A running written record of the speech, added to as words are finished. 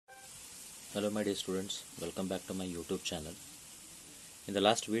Hello my dear students, welcome back to my YouTube channel. In the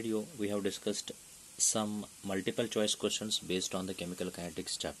last video we have discussed some multiple choice questions based on the chemical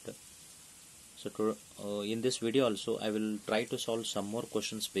kinetics chapter. So in this video also I will try to solve some more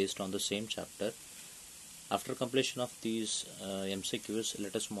questions based on the same chapter. After completion of these MCQs,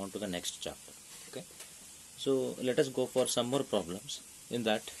 let us move on to the next chapter. Okay, so let us go for some more problems. In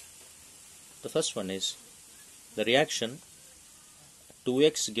that, the first one is the reaction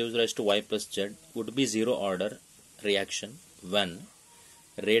 2x gives rise to y plus z would be zero order reaction when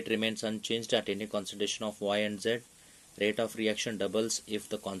rate remains unchanged at any concentration of y and z, rate of reaction doubles if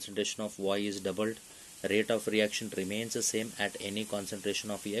the concentration of y is doubled, rate of reaction remains the same at any concentration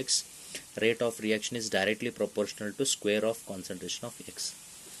of x, rate of reaction is directly proportional to square of concentration of x.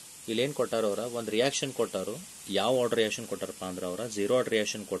 ಇಲ್ಲಿ ಏನು ಕೊಟ್ಟಾರೋ ಅವರ ಒಂದು reaction ಕೊಟ್ಟಾರು, ಯಾವ order reaction ಕೊಟ್ಟಾರಪ್ಪ ಅಂದ್ರೆ ಅವರ zero order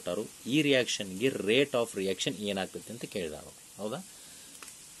reaction ಕೊಟ್ಟಾರು. ಈ ರಿಯಾಕ್ಷನ್ಗೆ rate of reaction ಏನಾಗ್ತೈತೆ ಅಂತ ಕೇಳಿದಾರು. ಹೌದಾ?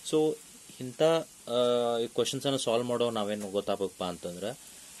 ಸೊ ಇಂಥ ಕ್ವಶನ್ಸನ್ನು ಸಾಲ್ವ್ ಮಾಡೋ ನಾವೇನು ಗೊತ್ತಾಗಬೇಕಪ್ಪ ಅಂತಂದ್ರೆ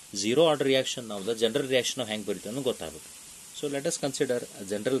ಝೀರೋ ಆರ್ಡರ್ ರಿಯಾಕ್ಷನ್ ನಾವು ಜನರಲ್ ರಿಯಾಕ್ಷನ್ ನಾವು ಹೆಂಗೆ ಬರೀತೀವಿ ಅನ್ನೋ ಗೊತ್ತಾಗಬೇಕು. So let us consider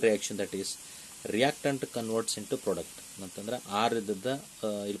general reaction that is reactant converts into product ಅಂತಂದ್ರೆ ಆರ್ ಇದ್ದದ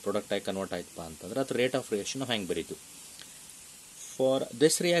ಇಲ್ಲಿ ಪ್ರಾಡಕ್ಟ್ ಆಗಿ ಕನ್ವರ್ಟ್ ಆಯ್ತಪ್ಪ ಅಂತಂದ್ರೆ ಅದು ರೇಟ್ ಆಫ್ ರಿಯಾಕ್ಷನ್ ನಾವು ಹೆಂಗೆ ಬರೀತೀವಿ. For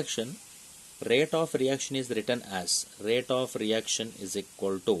this reaction, rate of reaction is written as rate of reaction is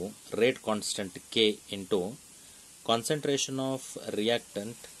equal to rate constant K into concentration of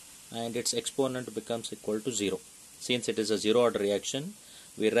reactant and its exponent becomes equal to 0. Since it is a zero order reaction,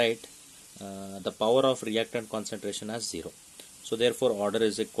 we write the power of reactant concentration as 0. So therefore order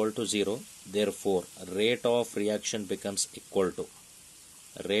is equal to 0. Therefore rate of reaction becomes equal to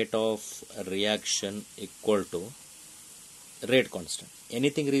rate of reaction equal to rate constant.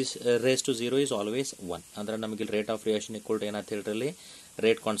 Anything raised to 0 is always 1. ಅಂದ್ರೆ ನಮಗೆ rate of reaction equal to ಏನಂತ ಹೇಳಿದ್ರಲ್ಲಿ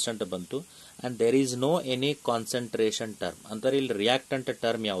rate constant ಬಂತು. and there is no any concentration term. ಅಂದ್ರೆ ಇಲ್ಲಿ reactant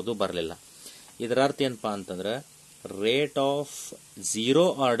term ಯಾವುದು ಬರಲಿಲ್ಲ. ಇದರ ಅರ್ಥ ಏನಪ್ಪ ಅಂತಂದ್ರೆ rate of zero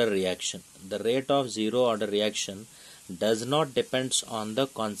order reaction, the rate of zero order reaction does not depends on the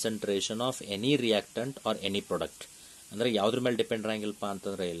concentration of any reactant or any product. ಅಂದ್ರೆ ಯಾವುದ್ರ ಮೇಲೆ ಡಿಪೆಂಡ್ ಆಗಂಗಿಲ್ಲಪ್ಪ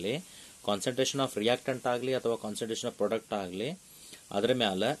ಅಂತಂದ್ರೆ ಇಲ್ಲಿ ಕಾನ್ಸಂಟ್ರೇಷನ್ ಆಫ್ ರಿಯಾಕ್ಟೆಂಟ್ ಆಗಲಿ ಅಥವಾ ಕಾನ್ಸಂಟ್ರೇಷನ್ ಆಫ್ ಪ್ರಾಡಕ್ಟ್ ಆಗಲಿ ಅದರ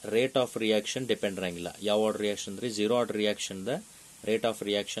ಮೇಲೆ ರೇಟ್ ಆಫ್ ರಿಯಾಕ್ಷನ್ ಡಿಪೆಂಡ್ ಆಗಂಗಿಲ್ಲ. ಯಾವ ಆರ್ಡರ್ ರಿಯಾಕ್ಷನ್ ರೀ zero order reaction the rate of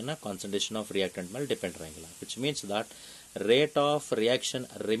reaction concentration of reactant ಮೇಲೆ ಡಿಪೆಂಡ್ ಆಗಂಗಿಲ್ಲ. Which means that rate of reaction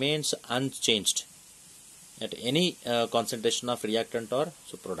remains unchanged at any concentration of reactant or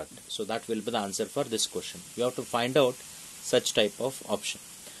product. So that will be the answer for this question. You have to find out such type of option.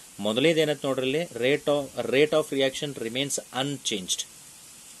 ಮೊದಲೇದು ಏನಂತ ನೋಡ್ರಲ್ಲಿ rate of reaction remains unchanged.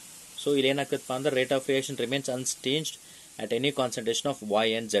 So ಇಲ್ಲಿ ಏನಾಗ್ತದಪ್ಪ ಅಂದ್ರೆ rate of reaction remains unchanged at any concentration of Y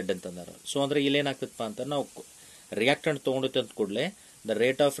and Z ಅಂತಂದಾರೆ. So ಅಂದ್ರೆ ಇಲ್ಲಿ ಏನಾಗ್ತದಪ್ಪ ಅಂತ ನಾವು reactant ತೊಗೊಂಡಿತ್ತು ಅಂತ ಕೂಡಲೇ the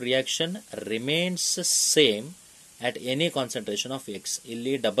rate of reaction remains same at any concentration of X.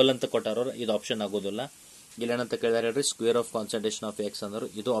 ಇಲ್ಲಿ double ಅಂತ ಕೊಟ್ಟಾರೋ ಇದು ಆಪ್ಷನ್ ಆಗೋದಿಲ್ಲ. ಇಲ್ಲಿ ಏನಂತ ಕೇಳಿದಾರೆ ಹೇಳ್ರಿ square of concentration of X ಅಂದ್ರೆ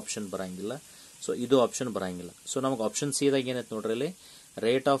ಇದು ಆಪ್ಷನ್ ಬರಂಗಿಲ್ಲ. ಸೊ ಇದು ಆಪ್ಷನ್ ಬರಂಗಿಲ್ಲ. ಸೊ ನಮಗೆ ಆಪ್ಷನ್ ಸಿ ದಾಗ ಏನೈತೆ ನೋಡ್ರಿ ಇಲ್ಲಿ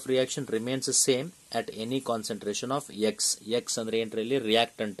rate of reaction remains same at any concentration of x. x ಅಂದ್ರೆ ಏನ್ರಿ ಇಲ್ಲಿ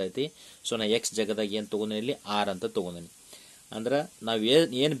ರಿಯಾಕ್ಟೆಂಟ್ ಐತಿ. ಸೊ ನಾ x ಜಾಗದಾಗ ಏನು ತಗೊಂಡಿನಿ ಇಲ್ಲಿ r ಅಂತ ತಗೊಂಡಿನಿ. ಅಂದ್ರೆ ನಾವು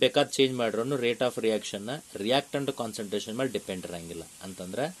ಏನು ಬೇಕಾದ change ಮಾಡ್ರೂ rate of reaction reactant concentration ಮೇಲೆ ಡಿಪೆಂಡ್ ಇರಂಗಿಲ್ಲ.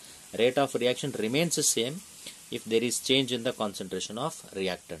 ಅಂತಂದ್ರೆ rate of reaction remains same if there is change in the concentration of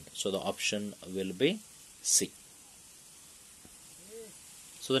reactant. So the option will be C.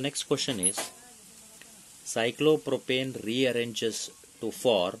 So the next question is cyclopropane rearranges to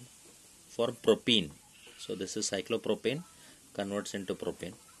form propene. So this is cyclopropane converts into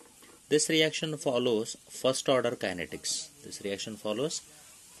propane. This reaction follows first order kinetics.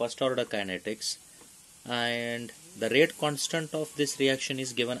 And the rate constant of this reaction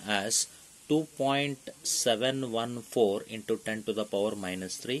is given as 2.714 into 10 to the power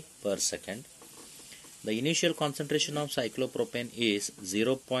minus 3 per second. The initial concentration of cyclopropane is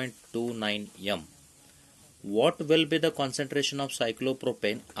 0.29 m. What will be the concentration of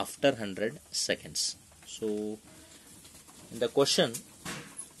cyclopropane after 100 seconds? So in the question,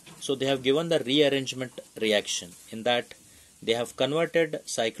 so they have given the rearrangement reaction. In that they have converted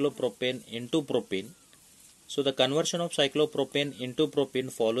cyclopropane into propane. So the conversion of cyclopropane into propane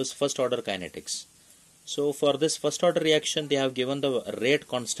follows first order kinetics. So for this first order reaction they have given the rate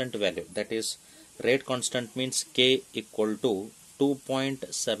constant value, that is rate constant means K equal to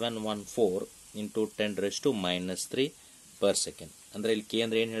 2.714 into 10 raised to minus 3 per second. ಅಂದ್ರೆ ಇಲ್ಲಿ K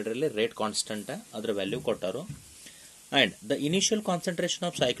ಅಂದ್ರೆ ಏನು ಹೇಳ್ರಿ rate constant ಅದರ value ಕೊಟ್ಟಾರು. and the initial concentration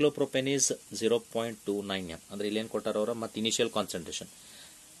of cyclopropane is 0.29 m. ಅಂದ್ರೆ ಇಲ್ಲಿ ಏನು ಕೊಟ್ಟಾರ ಅವರ ಮತ್ತೆ initial concentration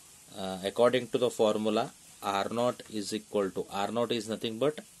according to the formula R0 is equal to R0 is nothing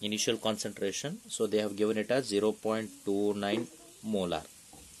but initial concentration, so they have given it as 0.29 molar.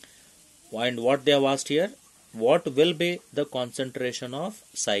 and what they have asked here, what will be the concentration of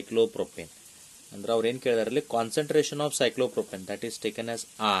cyclopropane? ಅಂದ್ರೆ ಅವ್ರು ಏನು ಕೇಳಿದಾರಲ್ಲಿ concentration of cyclopropane that is taken as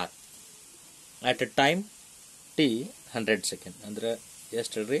R at a time t 100 seconds. ಅಂದ್ರೆ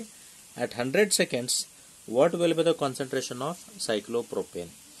ಎಷ್ಟು ಹೇಳ್ರಿ, at 100 seconds what will be the concentration of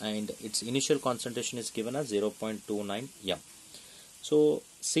cyclopropane, and its initial concentration is given as 0.29 m. So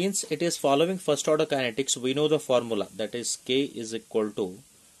since it is following first order kinetics, we know the formula, that is K is equal to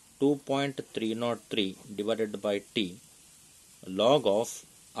 2.303 divided by T log of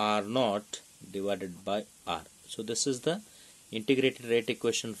R naught divided by R. So this is the integrated rate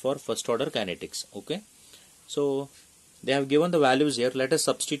equation for first order kinetics. Okay, so they have given the values here. Let us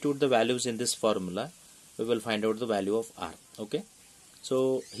substitute the values in this formula. We will find out the value of R. Okay, so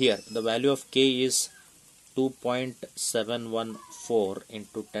here the value of K is 2.714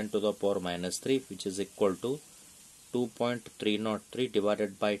 into 10 to the power minus 3, which is equal to 2.303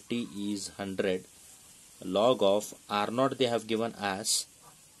 divided by T is 100 log of R naught they have given as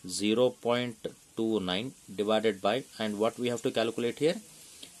 0.29 divided by, and what we have to calculate here,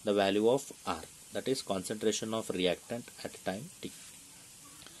 the value of R, that is concentration of reactant at time T.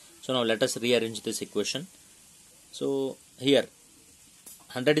 So now let us rearrange this equation. So here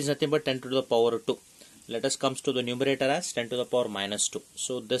 100 is nothing but 10 to the power 2. Let us comes to the numerator as 10 to the power minus 2.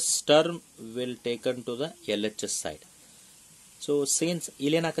 So this term will taken to the LHS side. So since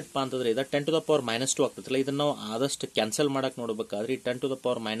ಇಲ್ಲೇನಾಗತ್ತಪ್ಪ ಅಂತಂದ್ರೆ ಇದು 10 to the power minus 2 ಆಗ್ತದಲ್ಲ, ಇದನ್ನು ನಾವು ಆದಷ್ಟು cancel ಮಾಡಕ್ಕೆ ನೋಡಬೇಕಾದ್ರೆ 10 to the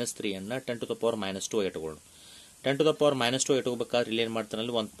power minus 3 ಅನ್ನು 10 to the power minus 2 ಇಟ್ಕೊಳ್ಳೋಣ. 10 to the power minus 2 ಇಟ್ಕೋಬೇಕಾದ್ರೆ ಇಲ್ಲಿ ಏನು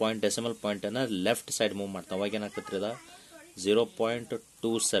ಮಾಡ್ತಾನಲ್ಲಿ ಒಂದು point decimal ಪಾಯಿಂಟನ್ನು left side move ಮಾಡ್ತಾವೆ. ಅವಾಗ ಏನಾಗ್ತದೆ ಇದು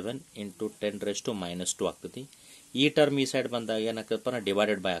 0.27 ಇಂಟು 10 raised to minus 2 ಆಗ್ತದೆ. ಈ ಟರ್ಮ್ ಈ ಸೈಡ್ ಬಂದಾಗ ಏನಾಗ್ತದಪ್ಪ ನಾ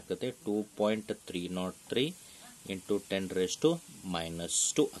ಡಿವೈಡೆಡ್ ಬೈ ಆಗ್ತದೆ 2.303 ಇಂಟು 10 raised to minus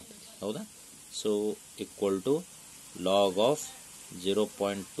 2 ಆಗ್ತದೆ. ಹೌದಾ? So equal to log of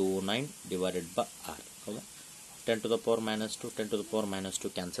 0.29 divided by R. ಹೌದಾ? 10 to the power minus 2 10 to the power minus 2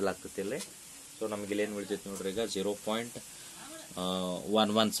 cancel ಆಗ್ತದೆ ಇಲ್ಲಿ. ಸೊ ನಮಗೆ ಇಲ್ಲೇನು ಉಳಿತೈತೆ ನೋಡ್ರಿ, ಈಗ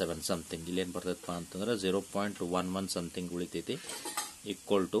 0.117 ಸಮಥಿಂಗ್ ಇಲ್ಲೇನು ಬರ್ತೈತಪ್ಪ ಅಂತಂದ್ರೆ 0.11 ಸಮಥಿಂಗ್ ಉಳಿತೈತಿ.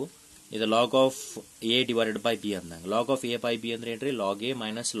 ಈಕ್ವಲ್ ಟು ಇದು log of A divided by B ಅಂದಂಗೆ. Log of A by B ಅಂದ್ರೆ ಏನ್ರಿ, log A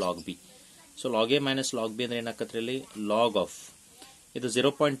minus log B. So log A minus log B ಅಂದ್ರೆ ಏನಾಕತ್ರಿ ಇಲ್ಲಿ, ಲಾಗ್ ಆಫ್ ಇದು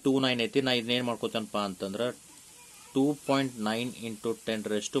 0.29 ಐತಿ. ನಾ ಇದನ್ನೇನು ಮಾಡ್ಕೋತಾನಪ್ಪ ಅಂತಂದ್ರೆ 2.9 into 10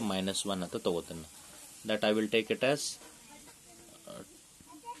 raised to minus 1 ಅಂತ ತಗೋತೇನೆ. That I will take it as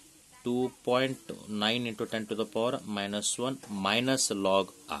 2.9 into 10 to the power minus 1 minus log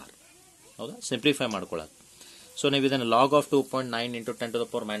R. ಹೌದಾ? Simplify ಮಾಡ್ಕೊಳ್ಳೋದು. ಸೊ ನೀವು ಇದನ್ನು log of 2.9 into 10 to the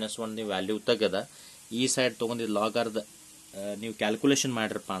power minus 1 ನೀವು ವ್ಯಾಲ್ಯೂ ತೆಗೆದ ಈ ಸೈಡ್ ತೊಗೊಂಡಿದ್ದು ಲಾಗ್ ಆರ್ದ ನೀವು ಕ್ಯಾಲ್ಕುಲೇಷನ್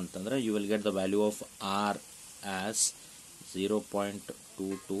ಮಾಡಿರಪ್ಪ ಅಂತಂದ್ರೆ you will get the value of R as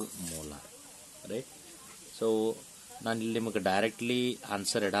 0.22 molar. Right? So ನಾನು ಇಲ್ಲಿ ನಿಮಗೆ ಡೈರೆಕ್ಟ್ಲಿ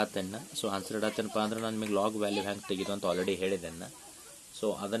ಆನ್ಸರ್ ಇಡತ್ತೇನೆ. ಸೊ ಆನ್ಸರ್ ಇಡತ್ತೇನಪ್ಪ ಅಂದ್ರೆ ನಾನು ನಿಮಗೆ ಲಾಗ್ ವ್ಯಾಲ್ಯೂ ಹೆಂಗೆ ತೆಗೆದು ಅಂತ ಆಲ್ರೆಡಿ ಹೇಳಿದ್ದೇನೆ. ಸೊ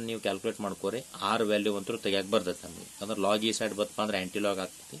ಅದನ್ನು ನೀವು ಕ್ಯಾಲ್ಕುಲೇಟ್ ಮಾಡ್ಕೋರಿ. ಆರ್ ವ್ಯಾಲ್ಯೂ ಅಂತೂ ತೆಗಿಯಕ್ಕೆ ಬರ್ತೈತೆ ನಮಗೆ, ಅಂದ್ರೆ ಲಾಗ್ ಈ ಸೈಡ್ ಬತ್ತಪ್ಪ ಅಂದ್ರೆ ಆ್ಯಂಟಿ ಲಾಗ್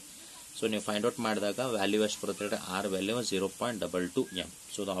ಆಗ್ತೈತಿ. ಸೊ ನೀವು ಫೈಂಡ್ ಔಟ್ ಮಾಡಿದಾಗ ವ್ಯಾಲ್ಯೂ ಎಷ್ಟು ಬರುತ್ತೆ, R value 0.22 m.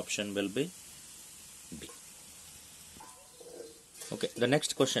 So the option will be B. Okay, the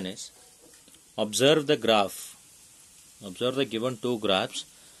next question is observe the graph. Observe the given two graphs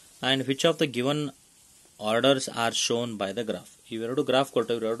and which of the given orders are shown by the graph. ಇವೆರಡು graph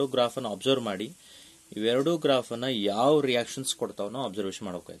ಕೊಟ್ಟವು, ಇವೆರಡು ಗ್ರಾಫನ್ನು observe ಮಾಡಿ ಇವೆರಡು ಗ್ರಾಫನ್ನು ಯಾವ reactions ಕೊಡ್ತಾವನೋ observation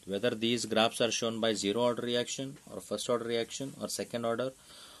ಮಾಡಬೇಕಾಯ್ತು. Weather these graphs R shown by zero order reaction R first order reaction R second order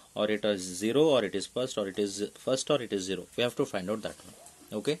or it is 0 or it is first or it is first or it is 0. We have to find out that one.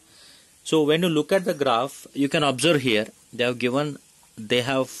 Okay, so when you look at the graph you can observe here they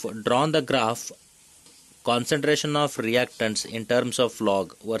have drawn the graph concentration of reactants in terms of log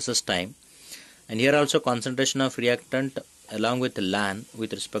versus time, and here also concentration of reactant along with ln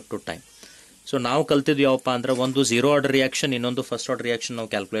with respect to time. So ನಾವು ಕಲ್ತಿದ್ವಿ ಯಾವಪ್ಪ ಅಂದ್ರೆ ಒಂದು zero order reaction, ಇನ್ನೊಂದು first order reaction ನಾವು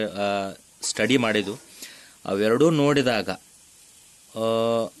study ಮಾಡಿದ್ದು. ಅವೆರಡೂ ನೋಡಿದಾಗ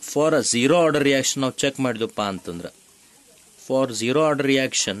for zero order reaction ನಾವು check ಮಾಡಿದ್ವಪ್ಪ ಅಂತಂದ್ರೆ for zero order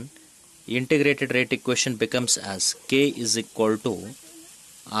reaction integrated rate equation becomes as K is equal to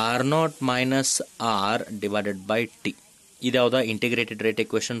R naught minus R divided by T. ಇದ್ಯಾವುದ integrated rate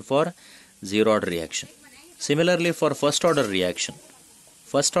equation for zero order reaction. Similarly for first order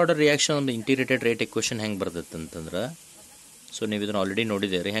reaction ಒಂದು integrated rate equation ಹೆಂಗೆ ಬರ್ತೈತೆ ಅಂತಂದ್ರೆ, so ನೀವು ಇದನ್ನು already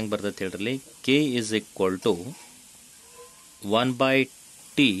ನೋಡಿದ್ದೀರಿ, ಹೆಂಗೆ ಬರ್ತೈತೆ ಹೇಳ್ರಿ, K is equal to 1 by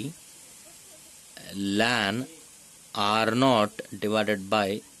t ln r naught divided by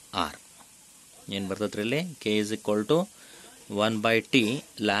r. ಏನು ಬರ್ತೈತೆ ಇಲ್ಲಿ, k is equal to 1 by t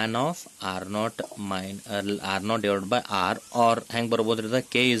ln of r naught divided by r, or ಹೆಂಗೆ ಬರ್ಬೋದ್ರಿಂದ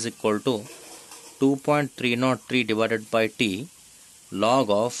k is equal to 2.303 divided by t log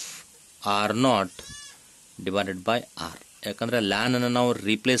of R not divided by R. ಯಾಕಂದರೆ ಲ್ಯಾನನ್ನು ನಾವು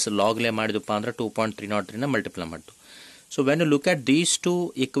replace ಲಾಗ್ಲೇ ಮಾಡಿದಪ್ಪ ಅಂದರೆ 2.303ನ multiply ಮಾಡ್ತು. So when you look at these two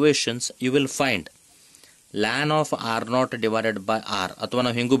equations you will find LAN of R not divided by R, ಅಥವಾ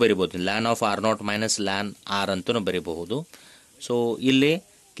ನಾವು ಹಿಂಗೂ ಬರಿಬೋದು LAN of R naught minus LAN R ಅಂತಲೂ ಬರಿಬಹುದು. So ಇಲ್ಲಿ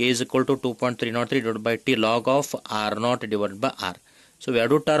K is equal to 2.303 divide by T log of R not divide by R. So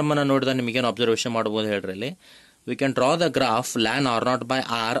ಎರಡು ಟರ್ಮನ್ನು ನೋಡಿದಾಗ ನಿಮಗೇನು observation ಮಾಡ್ಬೋದು ಹೇಳ್ರಿ ಇಲ್ಲಿ. We can draw the graph LAN R not by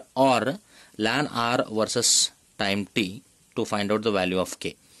R R LAN R versus time T to find out the value of k.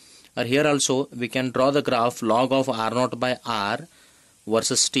 Or here also we can draw the graph log of r naught by r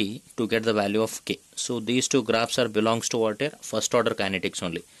versus t to get the value of k. So these two graphs are belongs to what here? First order kinetics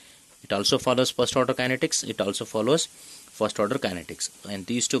only. It also follows first order kinetics. It also follows first order kinetics. And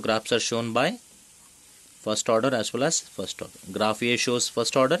these two graphs are shown by first order as well as first order. Graph A shows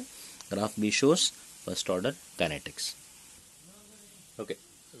first order. Graph B shows first order kinetics. Okay.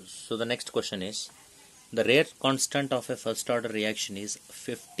 So the next question is, the rate constant of a first order reaction is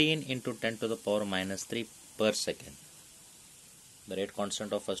 15 into 10 to the power minus 3 per second. The rate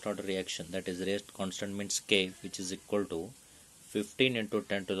constant of first order reaction, that is rate constant means K, which is equal to 15 into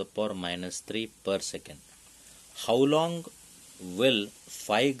 10 to the power minus 3 per second. How long will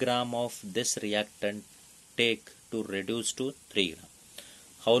 5 gram of this reactant take to reduce to 3 gram?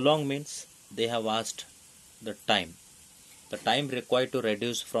 How long means they have asked the time. The time required to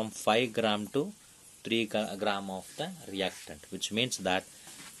reduce from 5 gram to 3 gram of the reactant, which means that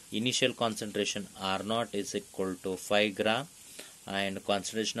initial concentration R naught is equal to 5 gram and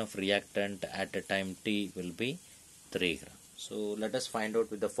concentration of reactant at a time t will be 3 gram. So let us find out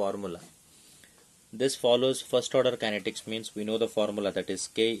with the formula. This follows first order kinetics, means we know the formula, that is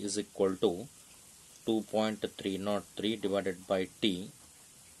K is equal to 2.303 divided by T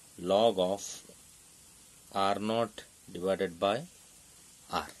log of R naught divided by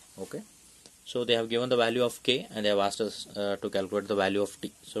R. Okay. So they have given the value of K and they have asked us to calculate the value of T.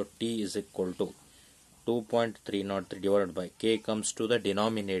 So T is equal to 2.303 divided by K comes to the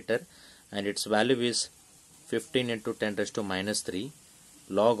denominator and its value is 15 into 10 raised to minus 3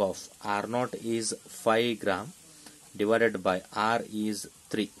 log of R naught is 5 gram divided by R is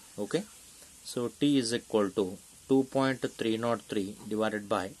 3. Okay. So T is equal to 2.303 divided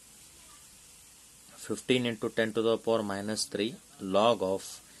by 15 into 10 to the power minus 3 log of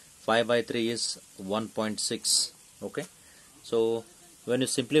 5 by 3 is 1.6. Okay. So when you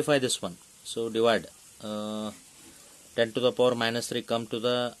simplify this one, so divide 10 to the power minus 3 come to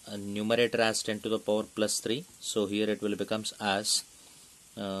the numerator as 10 to the power plus 3. So here it will becomes as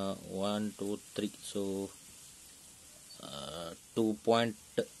 1, 2, 3. So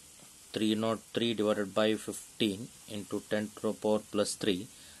 2.303 divided by 15 into 10 to the power plus 3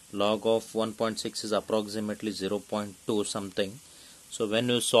 log of 1.6 is approximately 0.2 something. So when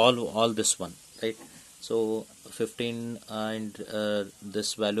you solve all this one, right, so 15 and this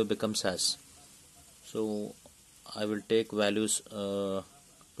value becomes as, so I will take values to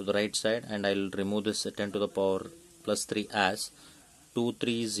the right side and I will remove this 10 to the power plus 3 as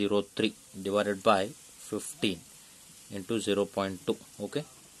 2303 divided by 15 into 0.2. Okay.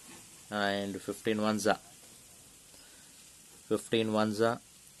 And 15 ones are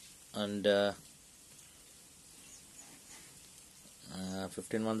and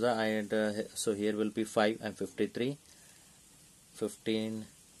 15 ones are, and so here will be 5 and 53, 15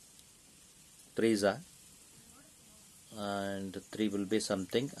 3s are, and 3 will be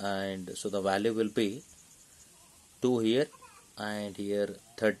something, and so the value will be 2 here and here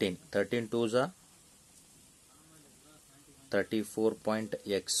 13 2s are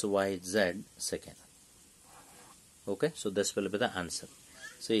 34.xyz second. Okay, so this will be the answer.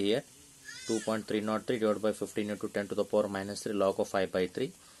 See here, 2.303 divided by 15 into 10 to the power minus 3 log of 5 by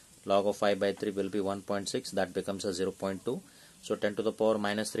 3. Log of 5 by 3 will be 1.6, that becomes a 0.2. So 10 to the power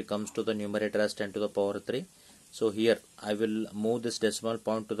minus 3 comes to the numerator as 10 to the power 3. So here I will move this decimal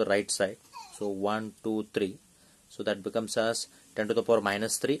point to the right side. So 1, 2, 3. So that becomes as 10 to the power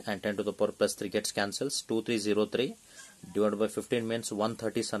minus 3 and 10 to the power plus 3 gets cancels. 2303 divided by 15 means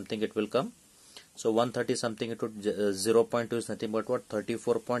 130 something it will come. So 130 something into 0.2 is nothing but what?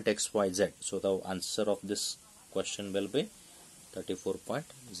 34.xyz. So the answer of this question will be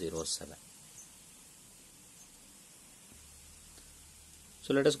 34.07.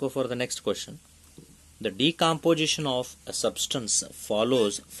 So let us go for the next question. The decomposition of a substance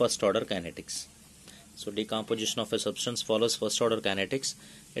follows first order kinetics. So decomposition of a substance follows first order kinetics.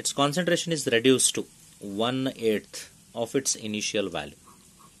 Its concentration is reduced to 1/8 of its initial value.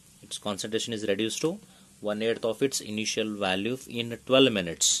 Its concentration is reduced to 1/8 of its initial value in 12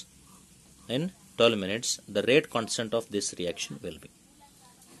 minutes. In 12 minutes, the rate constant of this reaction will be.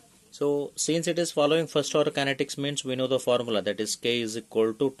 So So since it is following first order kinetics, means we know the formula, that is K is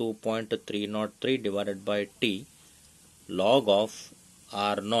equal to 2.303 divided by T log of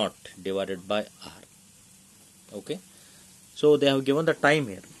R naught divided by R. Okay. So they have given the time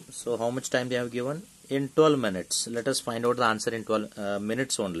here. So how much time they have given? In 12 minutes. Let us find out the answer in 12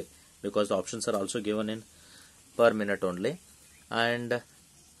 minutes only, because the options are also given in per minute only. And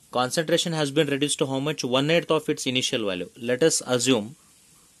concentration has been reduced to how much? 1/8 of its initial value. Let us assume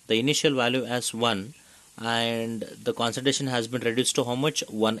the initial value as 1 and the concentration has been reduced to how much?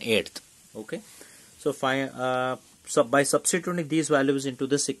 1/8. Okay. So by substituting these values into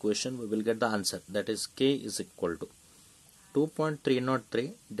this equation, we will get the answer, that is K is equal to 2.303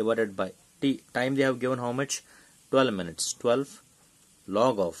 divided by T. Time they have given how much? 12 minutes. 12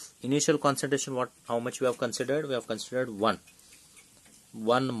 log of initial concentration. What? How much we have considered? We have considered 1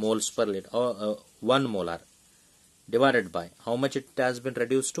 moles per liter, or 1 molar, divided by how much it has been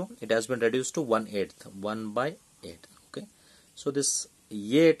reduced to? It has been reduced to 1/8. 1/8. Okay. So this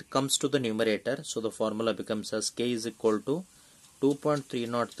 8 comes to the numerator. So the formula becomes as K is equal to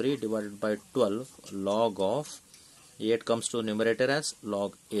 2.303 divided by 12 log of 8 comes to the numerator as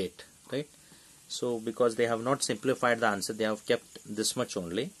log 8. Right. So because they have not simplified the answer, they have kept this much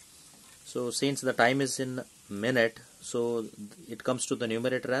only. So since the time is in minute, so it comes to the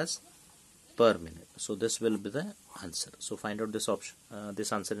numerator as per minute. So this will be the answer. So find out this option,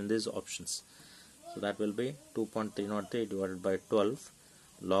 this answer in these options. So that will be 2.303 divided by 12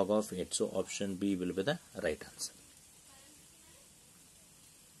 log of 8. So option B will be the right answer.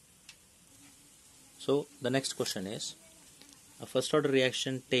 So the next question is, a first order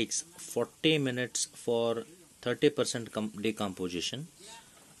reaction takes 40 minutes for 30% decomposition.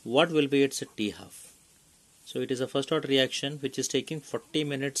 What will be its T half? So it is a first order reaction which is taking 40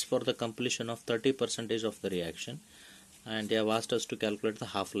 minutes for the completion of 30% of the reaction, and they have asked us to calculate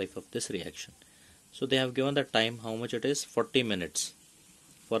the half-life of this reaction. So they have given the time, how much it is? 40 minutes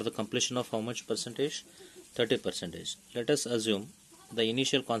for the completion of how much percentage? 30%. Let us assume the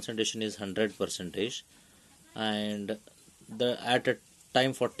initial concentration is 100%, and at a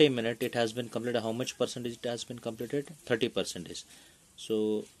time 40 minutes it has been completed. How much percentage it has been completed? 30%.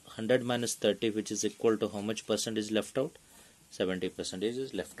 So 100 minus 30, which is equal to how much percent is left out? 70%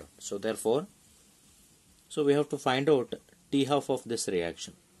 is left out. So therefore, so we have to find out T half of this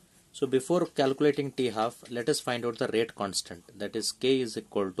reaction. So before calculating T half, let us find out the rate constant, that is K is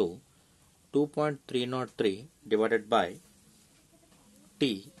equal to 2.303 divided by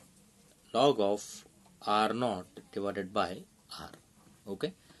T log of R naught divided by R.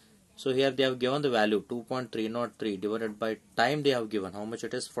 Okay. So here they have given the value 2.303 divided by time they have given. How much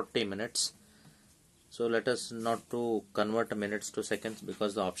it is? 40 minutes. So let us not to convert minutes to seconds,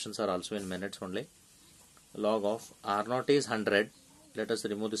 because the options are also in minutes only. Log of R naught is 100. Let us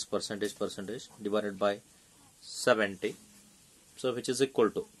remove this percentage divided by 70. So which is equal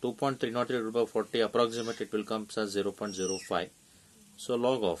to 2.303 divided by 40, approximate it will come as 0.05. So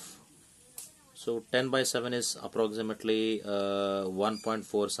log of, so 10 by 7 is approximately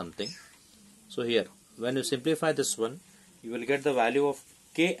 1.4 something. So here, when you simplify this one, you will get the value of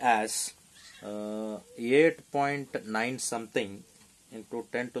K as 8.9 something into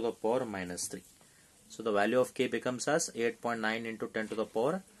 10 to the power minus 3. So the value of K becomes as 8.9 into 10 to the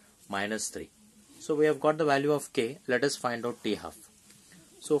power minus 3. So we have got the value of K. Let us find out T half.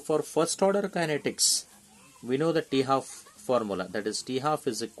 So for first order kinetics, we know the T half formula, that is T half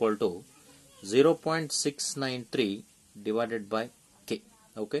is equal to 0.693 divided by K.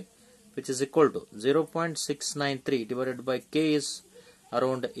 Okay, which is equal to 0.693 divided by K is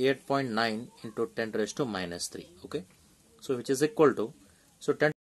around 8.9 into 10 raised to minus 3. Okay, so which is equal to, so 10